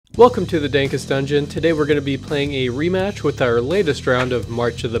Welcome to the Dankest Dungeon. Today we're going to be playing a rematch with our latest round of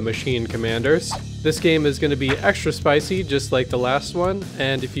March of the Machine Commanders. This game is going to be extra spicy, just like the last one,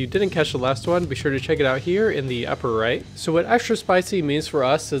 and if you didn't catch the last one, be sure to check it out here in the upper right. So what extra spicy means for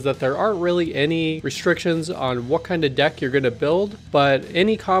us is that there aren't really any restrictions on what kind of deck you're going to build, but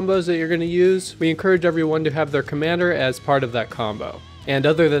any combos that you're going to use, we encourage everyone to have their commander as part of that combo. And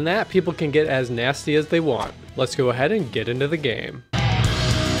other than that, people can get as nasty as they want. Let's go ahead and get into the game.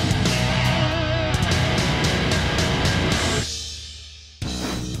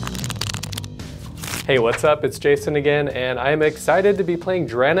 Hey, what's up? It's Jason again, and I'm excited to be playing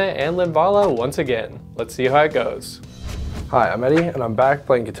Drana and Linvala once again. Let's see how it goes. Hi, I'm Eddie, and I'm back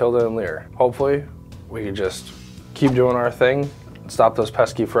playing Katilda and Lier. Hopefully, we can just keep doing our thing and stop those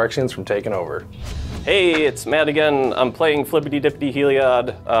pesky Phyrexians from taking over. Hey, it's Matt again. I'm playing Flippity Dippity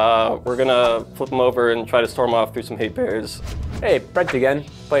Heliod. We're gonna flip them over and try to storm off through some hate bears. Hey, Brent again.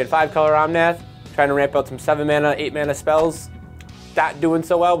 Playing 5-color Omnath, trying to ramp out some 7-mana, 8-mana spells. Not doing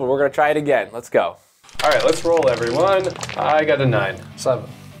so well, but we're gonna try it again. Let's go. All right, let's roll, everyone. I got a 9. 7.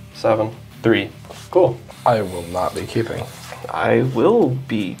 7. 3. Cool. I will not be keeping. I will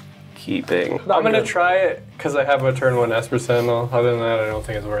be keeping. I'm gonna try it because I have a turn 1 Esper Sentinel. Other than that, I don't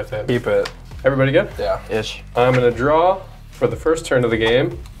think it's worth it. Keep it. Everybody good? Yeah. Ish. I'm gonna draw for the first turn of the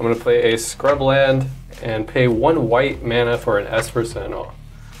game. I'm gonna play a scrub land and pay 1 white mana for an Esper Sentinel.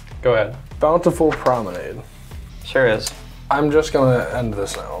 Go ahead. Bountiful Promenade. Sure is. I'm just gonna end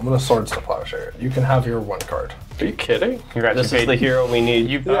this now. I'm gonna Swords to Plowshare. You can have your 1 card. Are you kidding? Congrats. This is the hero we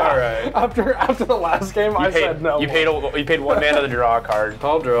need. All right. After the last game, I said no. You paid 1 mana to draw a card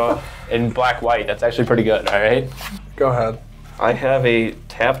I'll draw. in black-white. That's actually pretty good, all right? Go ahead. I have a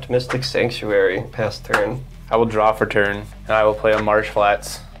tapped Mystic Sanctuary past turn. I will draw for turn, and I will play a Marsh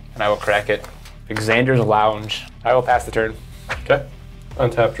Flats, and I will crack it. Xander's Lounge. I will pass the turn. Okay.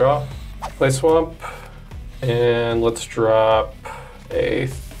 Untap, draw. Play Swamp. And let's drop a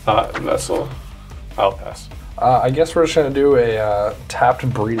Thought Vessel. I'll pass. I guess we're just gonna do a tapped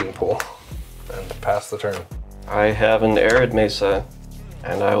Breeding Pool and pass the turn. I have an Arid Mesa,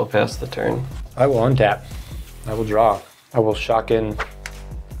 and I will pass the turn. I will untap. I will draw. I will shock in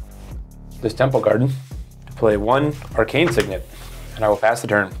this Temple Garden to play 1 Arcane Signet, and I will pass the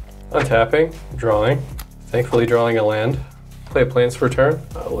turn. Untapping, drawing. Thankfully drawing a land. Play Plains for turn.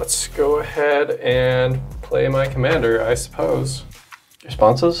 Let's go ahead and play my commander, I suppose.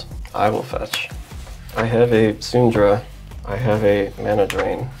 Responses? I will fetch. I have a Sundra. I have a Mana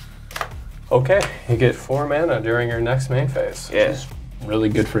Drain. Okay, you get 4 mana during your next main phase. Yeah. Really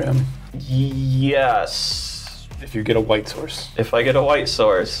good for him. Yes. If you get a white source. If I get a white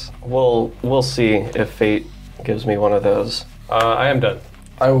source, we'll see if fate gives me one of those. I am done.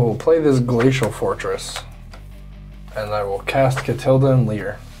 I will play this Glacial Fortress, and I will cast Katilda and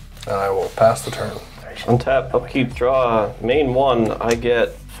Lier, and I will pass the turn. Untap, upkeep, draw. Main 1, I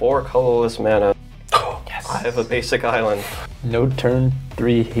get 4 colorless mana. Yes. I have a basic island. No turn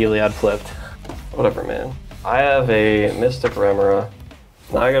 3 Heliod flipped. Whatever, man. I have a Mystic Remora.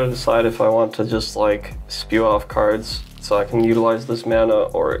 Now I gotta decide if I want to just like spew off cards so I can utilize this mana,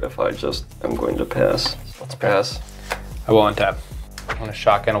 or if I just am going to pass. Let's pass. I will untap. I want to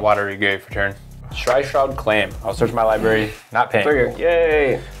shock in a Watery Grave for turn. Shroud Claim. I'll search my library, not paying. Trigger,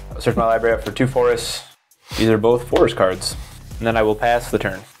 yay! I'll search my library up for 2 forests. These are both forest cards. And then I will pass the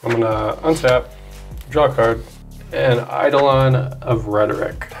turn. I'm gonna untap, draw a card, and Eidolon of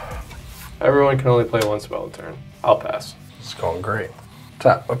Rhetoric. Everyone can only play 1 spell a turn. I'll pass. It's going great.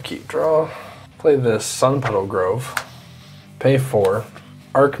 Tap, upkeep, draw. Play this Sunpetal Grove. Pay 4.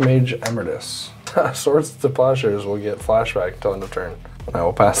 Archmage Emeritus. Swords to Plowshares will get flashback until end of turn. And I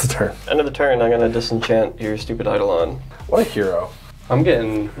will pass the turn. End of the turn, I'm gonna disenchant your stupid Eidolon. What a hero. I'm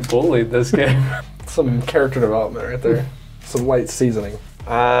getting bullied this game. Some character development right there. Some light seasoning.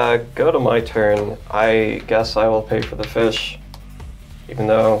 Go to my turn. I guess I will pay for the fish, even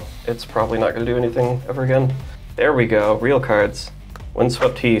though it's probably not gonna do anything ever again. There we go, real cards.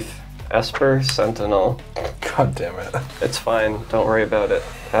 Windswept Heath, Esper Sentinel. God damn it. It's fine, don't worry about it.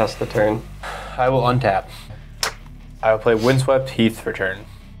 Pass the turn. I will untap. I will play Windswept Heath for turn.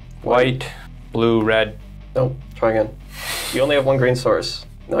 White, blue, red. Nope, try again. You only have 1 green source.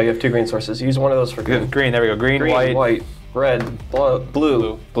 No, you have 2 green sources. Use one of those for green. Green, there we go. Green, White, red,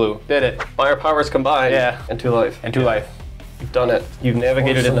 blue. Did it. Fire powers combined. Yeah. And 2 life. And 2 life. You've done it. You've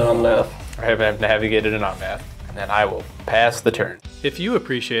navigated into Omnath. I have navigated an Omnath. And then I will pass the turn. If you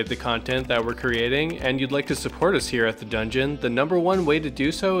appreciate the content that we're creating and you'd like to support us here at the Dungeon, the #1 way to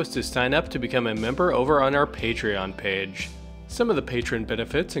do so is to sign up to become a member over on our Patreon page. Some of the patron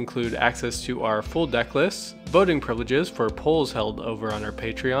benefits include access to our full deck lists, voting privileges for polls held over on our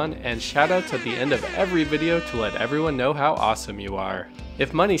Patreon, and shoutouts at the end of every video to let everyone know how awesome you are.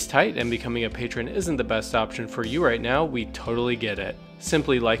 If money's tight and becoming a patron isn't the best option for you right now, we totally get it.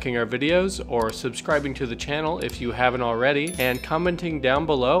 Simply liking our videos or subscribing to the channel if you haven't already, and commenting down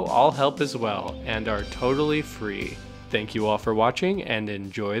below all help as well, and are totally free. Thank you all for watching and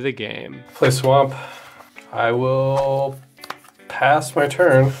enjoy the game. Play Swamp. I will pass my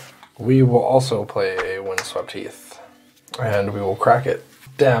turn. We will also play a Windswept Heath, and we will crack it.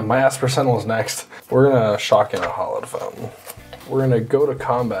 Damn, my Asper Sentinel is next. We're gonna shock in a Heliod Fountain. We're gonna go to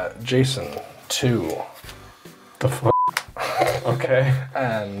combat Jason 2. The fuck? Okay.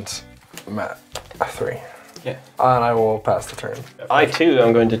 And Matt 3. Yeah. And I will pass the turn. I too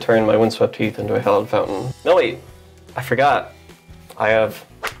am going to turn my Windswept Heath into a Heliod Fountain. No wait, I forgot. I have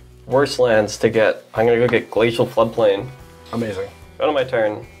worse lands to get. I'm gonna go get Glacial Floodplain. Amazing. Go to my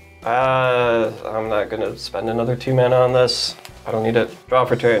turn. I'm not gonna spend another 2 mana on this. I don't need it. Draw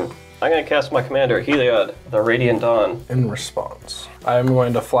for turn. I'm gonna cast my commander, Heliod, the Radiant Dawn. In response, I'm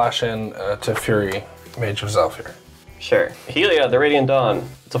going to flash in to Fury, Mage of Zhalfir. Sure. Heliod, the Radiant Dawn.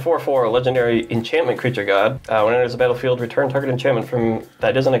 It's a 4/4 legendary enchantment creature god. When it enters the battlefield, return target enchantment from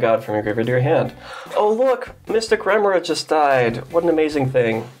that isn't a god from your graveyard to your hand. Oh look, Mystic Remora just died. What an amazing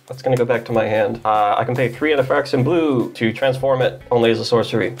thing. That's gonna go back to my hand. I can pay 3 and a Phyrex in blue to transform it only as a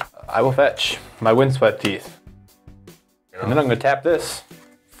sorcery. I will fetch my Windswept Heath. And then I'm going to tap this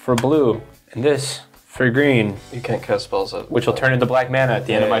for blue and this for green, You can't cast spells at which will turn into black mana at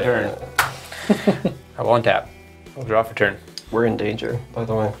the end of my turn. I will untap. I'll draw for turn. We're in danger, by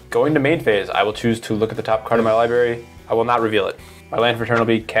the way. Going to main phase, I will choose to look at the top card of my library. I will not reveal it. My land for turn will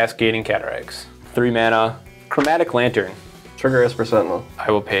be Cascading Cataracts. 3 mana, Chromatic Lantern. Trigger Esper Sentinel.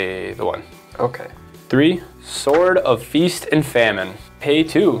 I will pay the 1. Okay. 3, Sword of Feast and Famine. Pay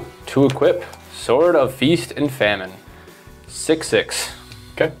 2 to equip Sword of Feast and Famine. 6/6.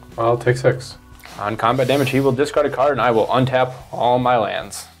 Okay, I'll take 6. On combat damage, he will discard a card and I will untap all my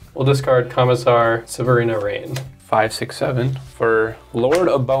lands. We'll discard Commissar Severina Rain. 5, 6, 7 for Lord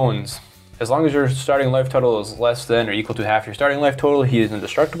of Bones. As long as your starting life total is less than or equal to half your starting life total, he is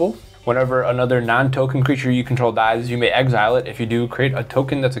indestructible. Whenever another non-token creature you control dies, you may exile it. If you do, create a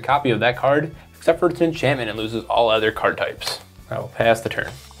token that's a copy of that card, except for its enchantment, and loses all other card types. I will pass the turn.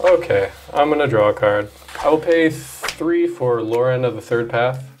 Okay, I'm gonna draw a card. I will pay 3 for Lauren of the Third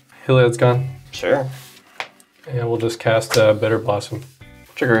Path. Heliod's gone. Sure. And we'll just cast Bitter Blossom.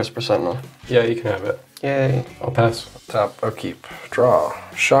 Trigger Esper Sentinel. Yeah, you can have it. Yay. I'll pass. Tap, upkeep, draw.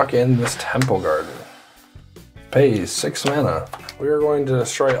 Shock in this Temple Garden. Pays 6 mana. We are going to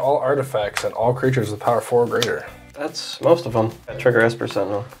destroy all artifacts and all creatures with power 4 or greater. That's most of them. Trigger Esper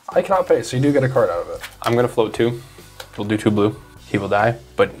Sentinel. I cannot pay, so you do get a card out of it. I'm going to float 2. We'll do 2 blue. He will die,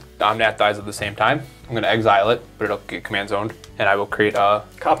 but Omnath dies at the same time. I'm going to exile it, but it'll get command zoned, and I will create a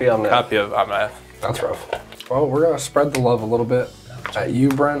Copy Omnath. copy of Omnath. That's rough. Well, we're going to spread the love a little bit. At you,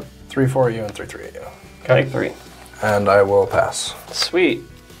 Brent, 3/4 at you, and 3/3 at you. Take 3. And I will pass. Sweet.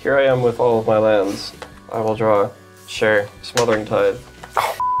 Here I am with all of my lands. I will draw. Sure. Smothering Tide.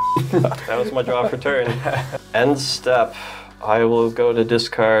 That was my draw for turn. End step. I will go to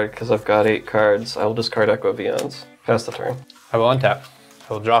discard because I've got 8 cards. I will discard Echo Vions. Pass the turn. I will untap.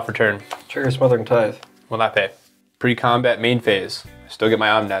 I will draw for turn. Trigger Smothering Tithe. Will not pay. Pre-combat main phase. I still get my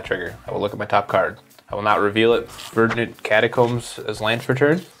Omnath trigger. I will look at my top card. I will not reveal it. Verdant Catacombs as land for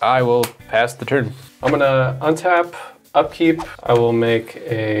turn. I will pass the turn. I'm gonna untap, upkeep. I will make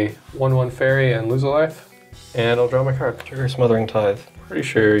a 1/1 fairy and lose a life. And I'll draw my card. Trigger Smothering Tithe. Pretty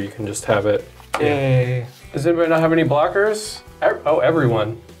sure you can just have it. Yay. Does anybody not have any blockers? Oh,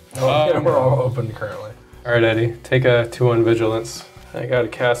 everyone. Yeah, we're all open currently. All right, Eddie, take a 2/1 vigilance. I gotta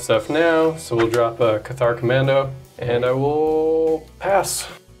cast stuff now, so we'll drop a Cathar Commando, and I will pass.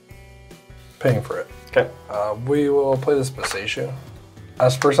 Paying for it. Okay. We will play this Bassatia.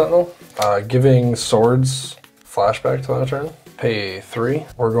 Esper Sentinel, giving swords flashback to that turn. Pay 3.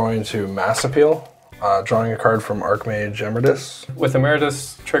 We're going to Mass Appeal, drawing a card from Archmage Emeritus. With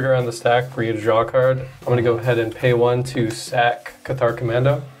Emeritus trigger on the stack for you to draw a card, I'm gonna go ahead and pay 1 to sack Cathar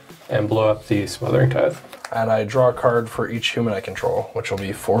Commando and blow up the Smothering Tithe. And I draw a card for each human I control, which will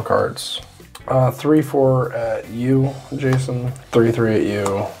be 4 cards. 3/4 at you, Jason. 3/3 at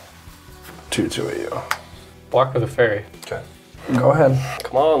you. 2/2 at you. Block with a fairy. Okay. Go ahead.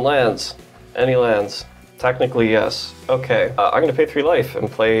 Come on, lands. Any lands. Technically, yes. Okay. I'm going to pay 3 life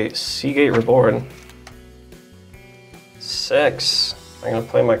and play Seagate Reborn. 6. I'm going to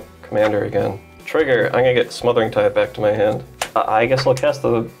play my commander again. Trigger. I'm going to get Smothering Tithe back to my hand. I guess I'll cast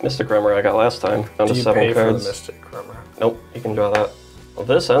the Mystic Rimmer I got last time. Down to 7 pay cards. for the Mystic Rimmer? Nope, you can draw that. Well,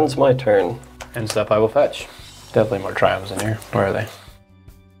 this ends my turn. And stuff I will fetch. Definitely more triumphs in here. Where are they?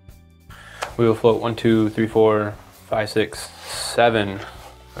 We will float 1, 2, 3, 4, 5, 6, 7.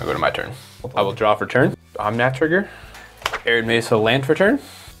 I'll go to my turn. I will draw for turn. Omnath trigger. Arid Mesa land for turn.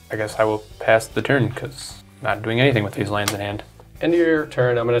 I guess I will pass the turn because I'm not doing anything with these lands in hand. End of your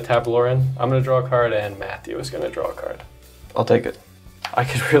turn, I'm going to tap Lauren. I'm going to draw a card, and Matthew is going to draw a card. I'll take it. I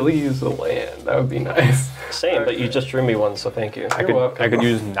could really use a land. That would be nice. Same, but you just drew me one, so thank you. You're welcome. I could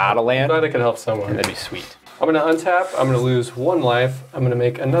use not a I'm land. glad I could help someone. That'd be sweet. I'm going to untap, I'm going to lose 1 life, I'm going to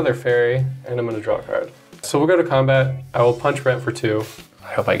make another fairy, and I'm going to draw a card. So we'll go to combat. I will punch Brent for 2.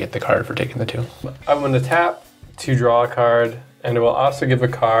 I hope I get the card for taking the 2. I'm going to tap to draw a card, and it will also give a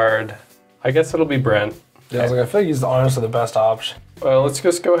card. I guess it'll be Brent. Yeah, I was like, I feel like he's honestly the best option. Well, let's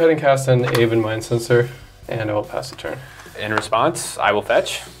just go ahead and cast an Aven Mind Sensor, and I will pass the turn. In response, I will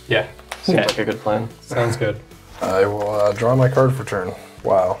fetch. Yeah, Seems Okay. like a good plan. sounds good. I will draw my card for turn.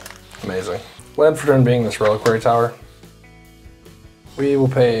 Wow, amazing. Land for turn being this Reliquary Tower. We will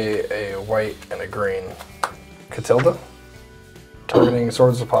pay a white and a green Katilda. Targeting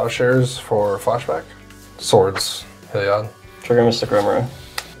Swords of Plowshares for flashback. Swords, Heliod. Trigger Mystic Rimmer.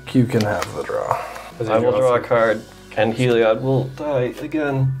 You can have the draw. I will draw a card, and Heliod will die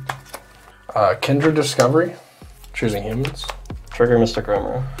again. Kindred Discovery. Choosing humans. Trigger Mystic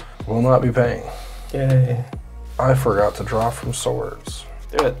Rimmer. Will not be paying. Yay. I forgot to draw from swords.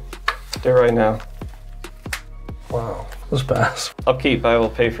 Do it. Do it right now. Wow. This pass. Upkeep, I will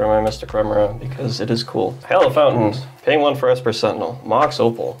pay for my Mystic Remora because it is cool. Hail of Fountains, paying 1 for Esper Sentinel. Mox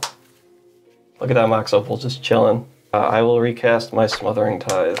Opal. Look at that Mox Opal just chilling. I will recast my Smothering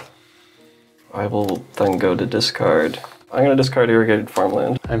Tithe. I will then go to discard. I'm going to discard Irrigated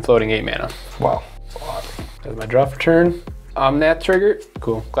Farmland. I'm floating 8 mana. Wow. That's my draw for turn. Omnath trigger.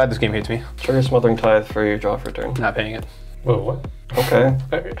 Cool. Glad this game hates me. Trigger Smothering Tithe for your draw for turn. Not paying it. Whoa, what? Okay,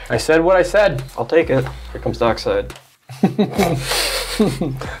 I said what I said. I'll take it. Here comes Dockside. You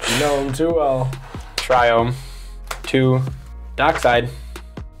know him too well. Triome. 2. Dockside.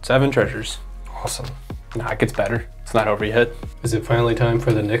 7 treasures. Awesome. Nah, it gets better. It's not over yet. Is it finally time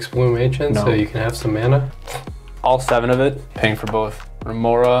for the Nyx Bloom Ancient No. so you can have some mana? All 7 of it. Paying for both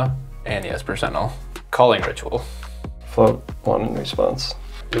Remora and the Esper Sentinel. Calling Ritual. Float 1 in response.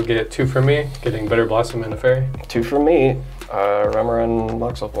 You'll get 2 from me, getting Bitter Blossom and a fairy. 2 from me. Remora and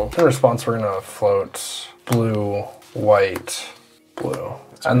Mox Opal. In response, we're gonna float blue, white, blue.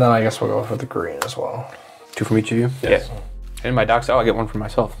 And then I guess we'll go for the green as well. 2 from each of you. Yeah. And my Dockside, I'll get 1 for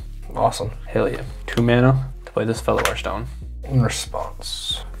myself. Awesome. Hell yeah. 2 mana to play this Fellow Stone. In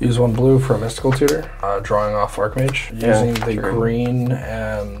response, use 1 blue for a Mystical Tutor, drawing off Archmage, Yeah, using the true. green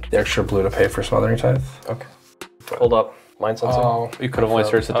and the extra blue to pay for Smothering Tithe. Okay. Hold up. Mind Sensor. Oh, You could have only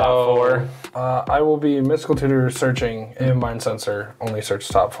searched the top 4. I will be Mystical Tutor searching in Mind Sensor, only search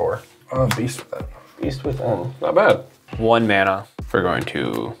top 4. Beast Within. Beast Within. Not bad. 1 mana for going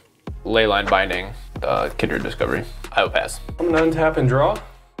to Leyline Binding, Kindred Discovery. I will pass. I'm gonna untap and draw.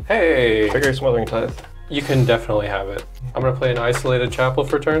 Hey! Trigger Smothering Tithe. You can definitely have it. I'm gonna play an Isolated Chapel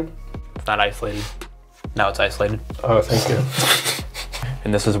for turn. It's not isolated. Now it's isolated. Oh, thank you.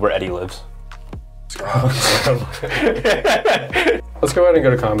 And this is where Eddie lives. Let's go ahead and go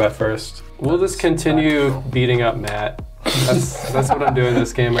to combat first. We'll just continue beating up Matt. That's what I'm doing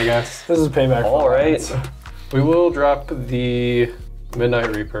this game, I guess. This is payback. All right. We will drop the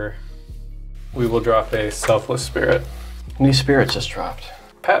Midnight Reaper. We will drop a Selfless Spirit. New Spirits just dropped.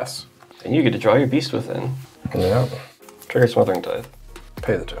 Pass. And you get to draw your Beast Within. Yeah. Trigger Smothering Tithe.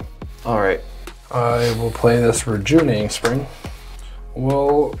 Pay the 2. Alright. I will play this Rejuvenating Spring.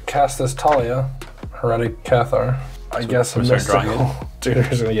 We'll cast this Talia, Heretic Cathar. I guess a we start drawing Mystical Tutor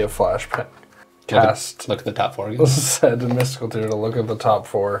is going to get flashback. Cast. Look at the top 4 again. Said Mystical Tutor to look at the top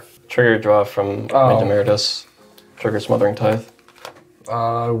 4. Trigger draw from Mint Emeritus. Trigger Smothering Tithe.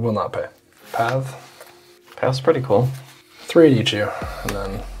 Will not pay. Path. Path's pretty cool. 3 at each you, and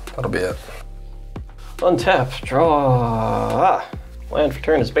then that'll be it. Untap. Draw. Land for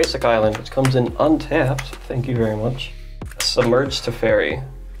turn is Basic Island, which comes in untapped. Thank you very much. Submerge to Fairy.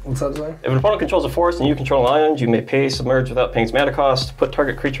 What's that say? If an opponent controls a forest and you control an island, you may pay Submerge without paying its mana cost. Put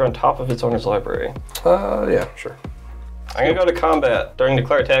target creature on top of its owner's library. Yeah, sure. I'm gonna go to combat. During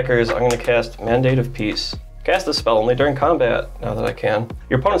Declare Attackers, I'm gonna cast Mandate of Peace. Cast this spell only during combat, now that I can.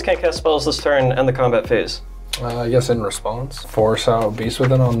 Your opponents can't cast spells this turn and the combat phase. I guess in response, force out Beast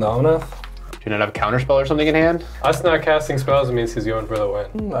Within on the Omnath. Do you not have a counter spell or something in hand? Us not casting spells means he's going for the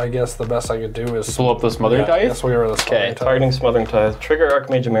win. I guess the best I could do is Pull up the Smothering I Tithe? guess we were the Smothering Tithe. Targeting Smothering Tithe. Trigger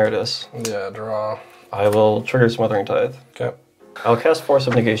Archmage Emeritus. Yeah, draw. I will trigger Smothering Tithe. Okay. I'll cast Force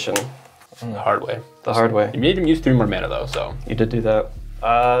of Negation. The hard way. The hard way. You made him use 3 more mana though, so. You did do that.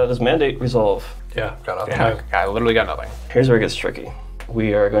 Does Mandate resolve? Yeah, got nothing. Yeah, I literally got nothing. Here's where it gets tricky.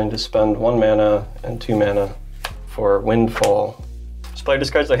 We are going to spend 1 mana and 2 mana for Windfall. This player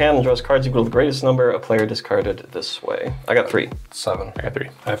discards their hand and draws cards equal to the greatest number a player discarded this way. I got 3. 7. I got 3.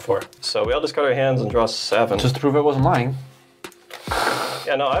 I have 4. So we all discard our hands and draw 7. Just to prove I wasn't lying.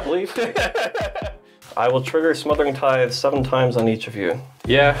 Yeah, no, I believe. I will trigger Smothering Tithe 7 times on each of you.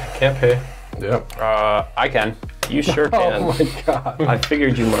 Yeah, can't pay. Yep. I can. You sure can. Oh my god. I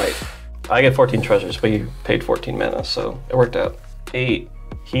figured you might. I get 14 treasures, but you paid 14 mana, so it worked out. 8.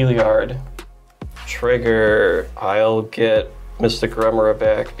 Heliod. Trigger. I'll get Mystic Remora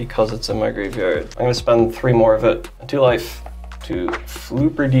back because it's in my graveyard. I'm gonna spend 3 more of it and 2 life to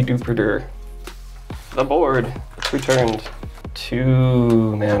flooper-de-dooper-der. The board. It's returned.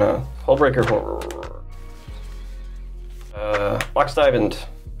 2 mana. Hullbreaker Horror. Box Diamond.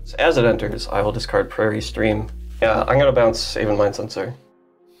 As it enters, I will discard Prairie Stream. Yeah, I'm gonna bounce Aven Mind Sensor.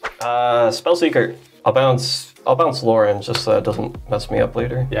 Spellseeker. I'll bounce Lauren just so it doesn't mess me up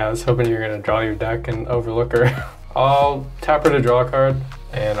later. Yeah, I was hoping you were going to draw your deck and overlook her. I'll tap her to draw a card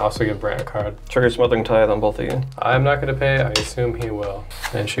and also give Brant a card. Trigger Smothering Tithe on both of you. I'm not going to pay, I assume he will.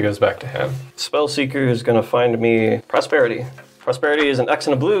 And she goes back to him. Spellseeker is gonna find me Prosperity. Prosperity is an X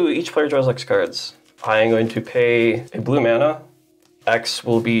and a blue. Each player draws X cards. I am going to pay a blue mana. X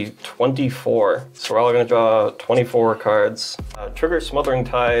will be 24. So we're all gonna draw 24 cards. Trigger Smothering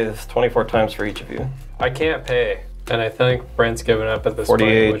Tithe 24 times for each of you. I can't pay. And I think Brent's given up at this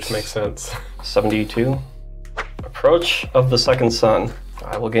 48. point, which makes sense. 72. Approach of the Second Sun.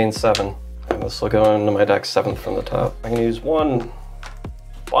 I will gain 7. And this will go into my deck 7th from the top. I'm gonna use 1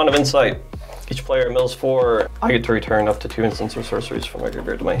 Bond of Insight. Each player mills 4. I get to return up to 2 instants or sorceries from my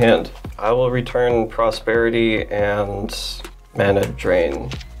graveyard to my hand. I will return Prosperity and Mana Drain.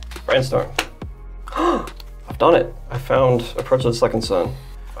 Brainstorm. I've done it. I found Approach of the Second Sun.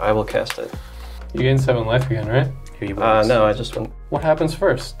 I will cast it. You gain 7 life again, right? No, I just went. What happens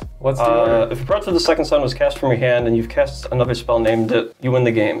first? What's the order? If Approach of the Second Sun was cast from your hand and you've cast another spell named it, you win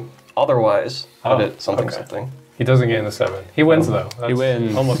the game. Otherwise, put it something okay. something. He doesn't gain the 7. He wins though. He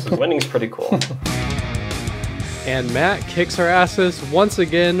wins. Almost as Winning's pretty cool. And Matt kicks our asses once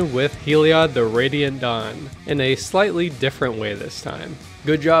again with Heliod the Radiant Dawn, in a slightly different way this time.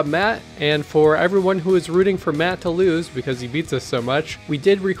 Good job, Matt, and for everyone who is rooting for Matt to lose because he beats us so much, we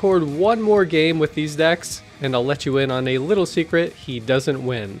did record one more game with these decks, and I'll let you in on a little secret: he doesn't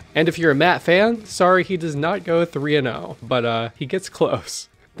win. And if you're a Matt fan, sorry he does not go 3-0, but he gets close.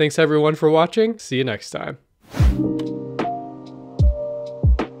 Thanks everyone for watching, see you next time.